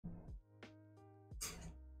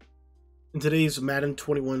In today's Madden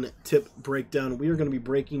 21 tip breakdown, we are going to be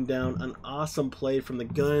breaking down an awesome play from the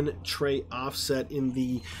gun tray offset in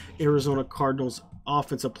the Arizona Cardinals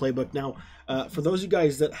offensive playbook. Now, for those of you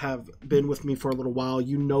guys that have been with me for a little while,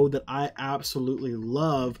 you know that I absolutely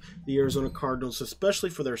love the Arizona Cardinals, especially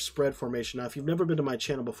for their spread formation. Now, if you've never been to my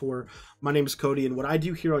channel before, my name is Cody, and what I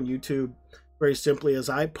do here on YouTube very simply is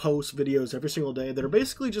I post videos every single day that are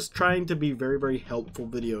basically just trying to be very, very helpful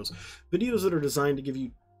videos. Videos that are designed to give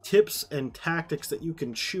you tips and tactics that you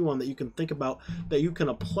can chew on, that you can think about, that you can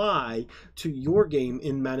apply to your game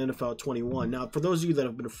in Madden NFL 21. Now, for those of you that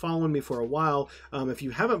have been following me for a while, if you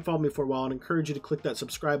haven't followed me for a while, I'd encourage you to click that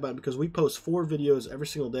subscribe button because we post 4 videos every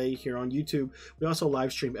single day here on YouTube. We also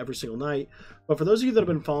live stream every single night. But for those of you that have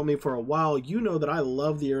been following me for a while, you know that I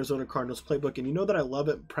love the Arizona Cardinals playbook, and you know that I love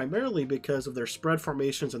it primarily because of their spread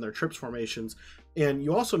formations and their trips formations. And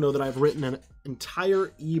you also know that I've written an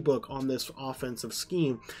entire ebook on this offensive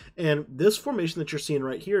scheme. And this formation that you're seeing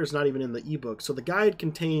right here is not even in the ebook. So the guide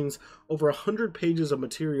contains over 100 pages of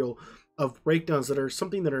material of breakdowns that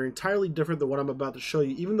are entirely different than what I'm about to show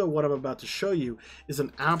you, even though what I'm about to show you is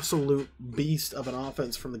an absolute beast of an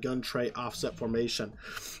offense from the gun tray offset formation.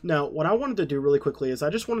 Now, what I wanted to do really quickly is I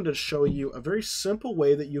just wanted to show you a very simple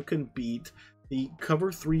way that you can beat the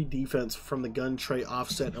cover 3 defense from the gun tray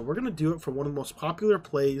offset, and we're going to do it for one of the most popular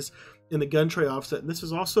plays in the gun tray offset. And this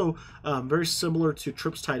is also very similar to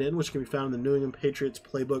trips tight end, which can be found in the New England Patriots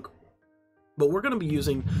playbook. But we're going to be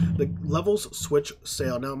using the levels switch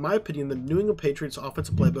sail. Now, in my opinion, the New England Patriots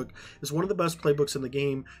offensive playbook is one of the best playbooks in the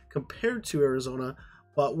game compared to Arizona.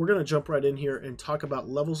 But we're going to jump right in here and talk about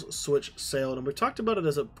levels switch sail. And we've talked about it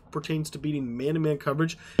as it pertains to beating man-to-man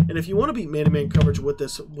coverage. And if you want to beat man-to-man coverage with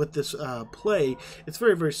this play, it's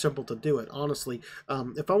very, very simple to do it, honestly.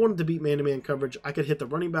 If I wanted to beat man-to-man coverage, I could hit the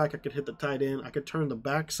running back, I could hit the tight end, I could turn the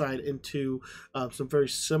backside into some very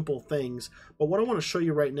simple things. But what I want to show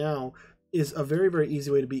you right now is a very, very easy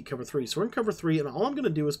way to beat cover 3. So we're in cover 3, and all I'm going to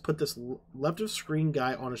do is put this left of screen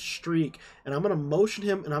guy on a streak, and I'm going to motion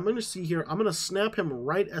him, and I'm going to see here, I'm going to snap him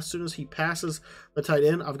right as soon as he passes the tight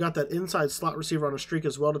end. I've got that inside slot receiver on a streak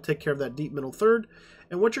as well to take care of that deep middle third.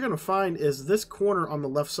 And what you're going to find is this corner on the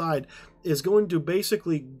left side is going to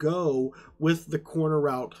basically go with the corner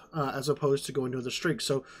route as opposed to going to the streak.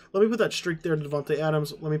 So let me put that streak there to Devontae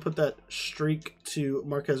Adams. Let me put that streak to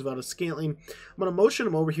Marquez Valdes-Scantling. I'm going to motion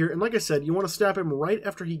him over here. And like I said, you want to snap him right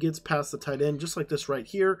after he gets past the tight end, just like this right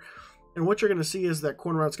here. And what you're going to see is that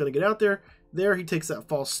corner route's going to get out there. There, he takes that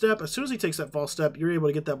false step. As soon as he takes that false step, you're able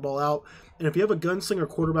to get that ball out. And if you have a gunslinger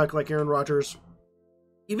quarterback like Aaron Rodgers,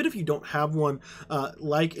 even if you don't have one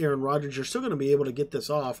like Aaron Rodgers, you're still going to be able to get this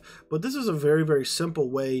off. But this is a very, very simple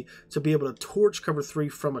way to be able to torch cover 3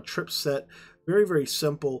 from a trip set. Very, very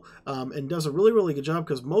simple, and does a really, really good job,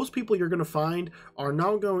 because most people you're going to find are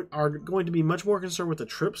going to be much more concerned with the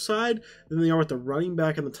trip side than they are with the running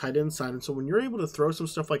back and the tight end side. And so when you're able to throw some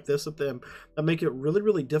stuff like this at them that make it really,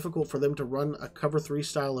 really difficult for them to run a cover 3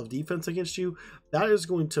 style of defense against you, that is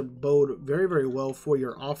going to bode very, very well for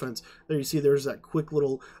your offense. There you see there's that quick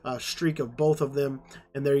little streak of both of them,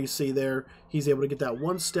 and there you see there he's able to get that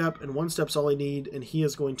one step, and one step's all he need, and he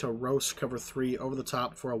is going to roast cover 3 over the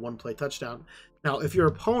top for a one-play touchdown. Now, if your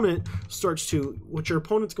opponent what your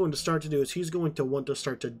opponent's going to start to do is he's going to want to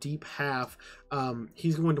start to deep half.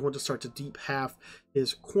 He's going to want to start to deep half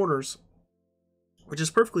his corners, which is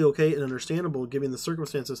perfectly okay and understandable given the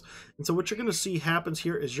circumstances. And so what you're going to see happens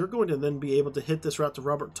here is you're going to then be able to hit this route to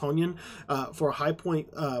Robert Tonyan for a high point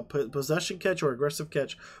possession catch or aggressive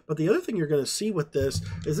catch. But the other thing you're going to see with this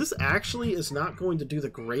actually is not going to do the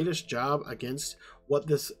greatest job against what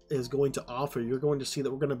this is going to offer. You're going to see that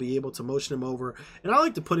we're going to be able to motion him over, and I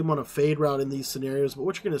like to put him on a fade route in these scenarios. But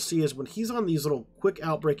what you're going to see is when he's on these little quick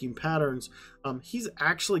outbreaking patterns, he's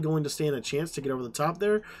actually going to stand a chance to get over the top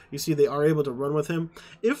there. You see they are able to run with him.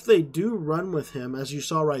 If they do run with him, as you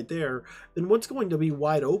saw right there, then what's going to be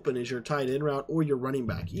wide open is your tight end route or your running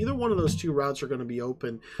back. Either one of those two routes are going to be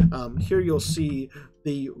open. Here you'll see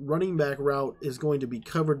the running back route is going to be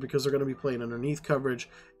covered because they're going to be playing underneath coverage,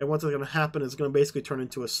 and what's going to happen is going to basically turn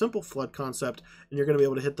into a simple flood concept, and you're going to be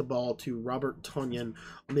able to hit the ball to Robert Tonyan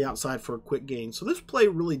on the outside for a quick gain. So this play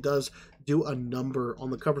really does do a number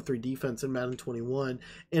on the cover 3 defense in Madden 21,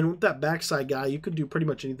 and with that backside guy you could do pretty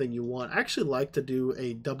much anything you want. I actually like to do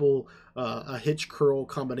a double a hitch curl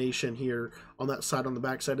combination here on that side on the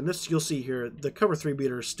backside, and this you'll see here the cover 3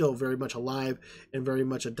 beater is still very much alive and very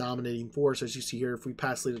much a dominating force. As you see here, if we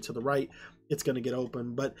pass lead it to the right, it's going to get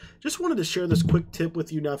open. But just wanted to share this quick tip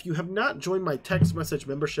with you. Now, if you have not joined my text message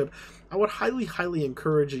membership, I would highly, highly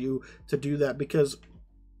encourage you to do that, because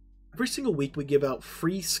Every single week we give out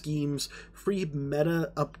free schemes, free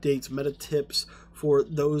meta updates, meta tips for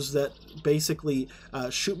those that basically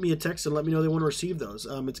shoot me a text and let me know they want to receive those.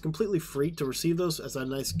 It's completely free to receive those. As I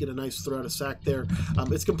get a nice throw out of sack there.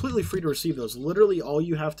 It's completely free to receive those. Literally all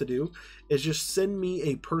you have to do is just send me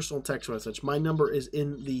a personal text message. My number is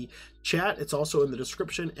in the chat. It's also in the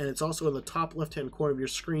description, and it's also in the top left-hand corner of your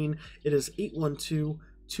screen. It is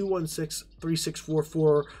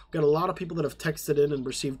 812-216-3644. We've got a lot of people that have texted in and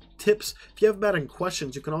received tips. If you have Madden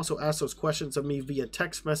questions, you can also ask those questions of me via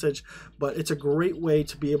text message, but it's a great way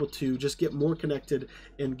to be able to just get more connected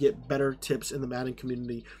and get better tips in the Madden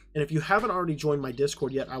community. And if you haven't already joined my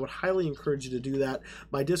Discord yet, I would highly encourage you to do that.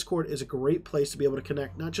 My Discord is a great place to be able to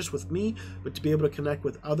connect, not just with me, but to be able to connect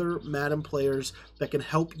with other Madden players that can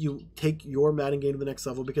help you take your Madden game to the next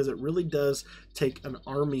level, because it really does take an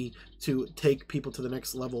army to take people to the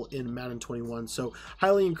next level in Madden 21. So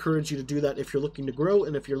highly encourage you to do that if you're looking to grow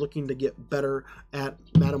and if you're looking to get better at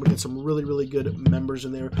Madden. We get some really, really good members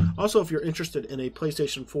in there. Also, if you're interested in a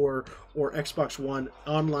PlayStation 4 or Xbox One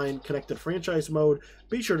online connected franchise mode,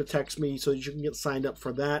 be sure to text me so that you can get signed up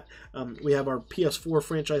for that. We have our PS4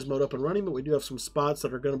 franchise mode up and running, but we do have some spots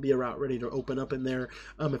that are going to be about ready to open up in there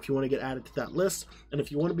if you want to get added to that list. And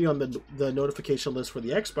if you want to be on the notification list for the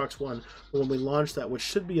Xbox One when we launch that, which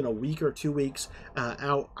should be in a week or 2 weeks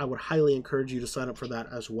out, I would highly encourage you to sign up for that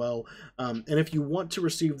as well. And if you want to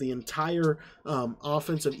receive the entire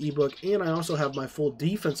offensive ebook, and I also have my full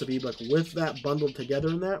defensive ebook with that bundled together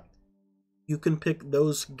in that, you can pick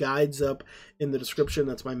those guides up in the description.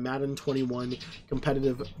 That's my Madden 21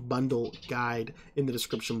 competitive bundle guide in the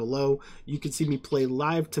description below. You can see me play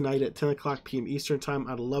live tonight at 10 o'clock p.m. Eastern time.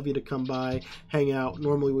 I'd love you to come by, hang out.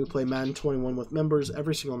 Normally we play Madden 21 with members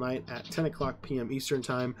every single night at 10 o'clock p.m. Eastern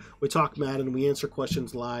time. We talk Madden, we answer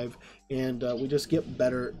questions live, and we just get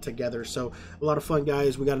better together. So a lot of fun,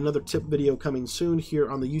 guys. We got another tip video coming soon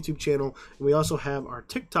here on the YouTube channel, and we also have our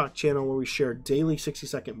TikTok channel where we share daily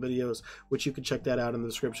 60-second videos, which you can check that out in the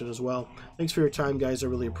description as well. Thanks for your time, guys. I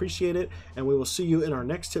really appreciate it, and we will see you in our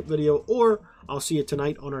next tip video, or I'll see you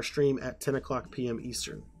tonight on our stream at 10 o'clock p.m.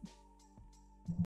 Eastern.